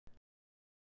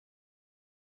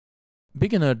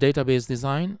Beginner Database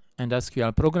Design and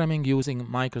SQL Programming using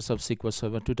Microsoft SQL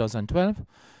Server 2012.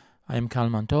 I am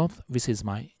Kalman Toth. This is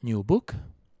my new book.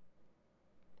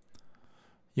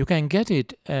 You can get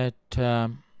it at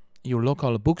your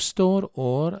local bookstore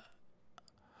or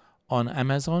on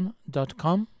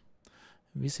Amazon.com.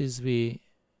 This is the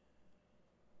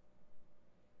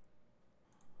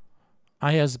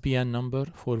ISBN number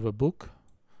for the book,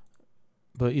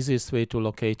 the easiest way to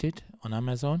locate it on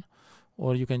Amazon,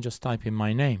 or you can just type in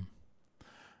my name.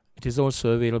 It is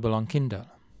also available on Kindle.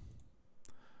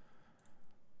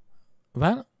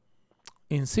 Well,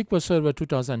 in SQL Server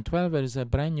 2012 there is a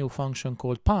brand new function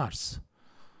called PARSE.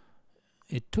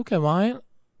 It took a while,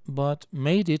 but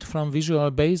made it from Visual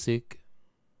Basic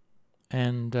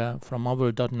and from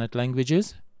other .NET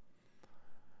languages.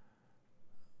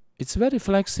 It's very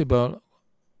flexible.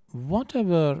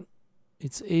 Whatever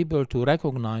it's able to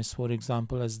recognize, for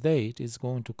example, as date, is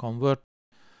going to convert.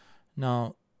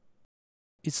 Now,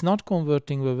 it's not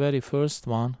converting the very first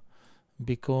one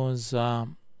because there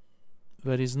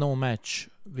is no match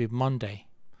with Monday.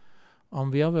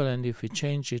 On the other hand, if we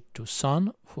change it to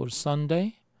Sun for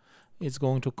Sunday, it's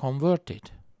going to convert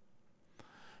it.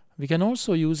 We can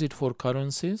also use it for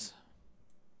currencies.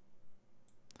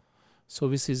 So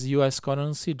this is US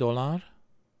currency, dollar.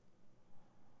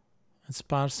 It's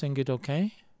parsing it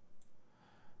okay.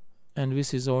 And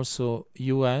this is also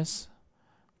US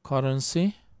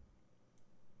currency.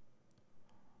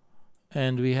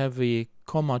 And we have the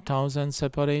comma 1000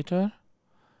 separator.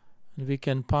 And we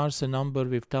can parse a number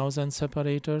with 1000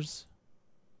 separators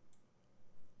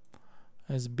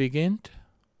as big int.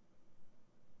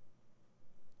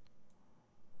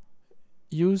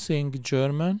 Using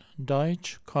German,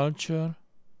 Deutsch, culture,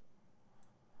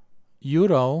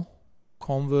 Euro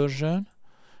conversion.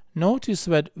 Notice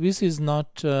that this is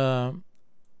not a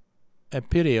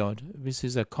period, this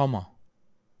is a comma.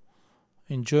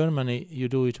 In Germany you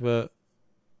do it the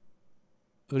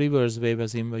reverse way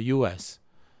as in the US.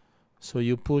 So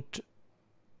you put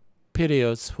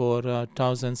periods for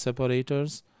 1000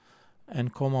 separators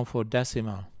and comma for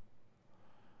decimal.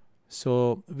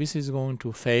 So this is going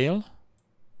to fail.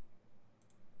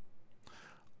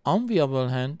 On the other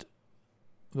hand,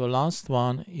 the last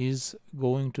one is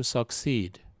going to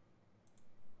succeed.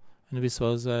 And this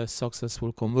was a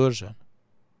successful conversion.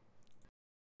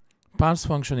 Parse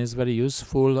function is very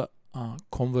useful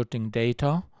converting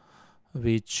data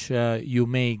which you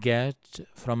may get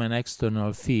from an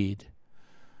external feed.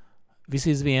 This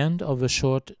is the end of a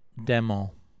short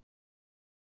demo.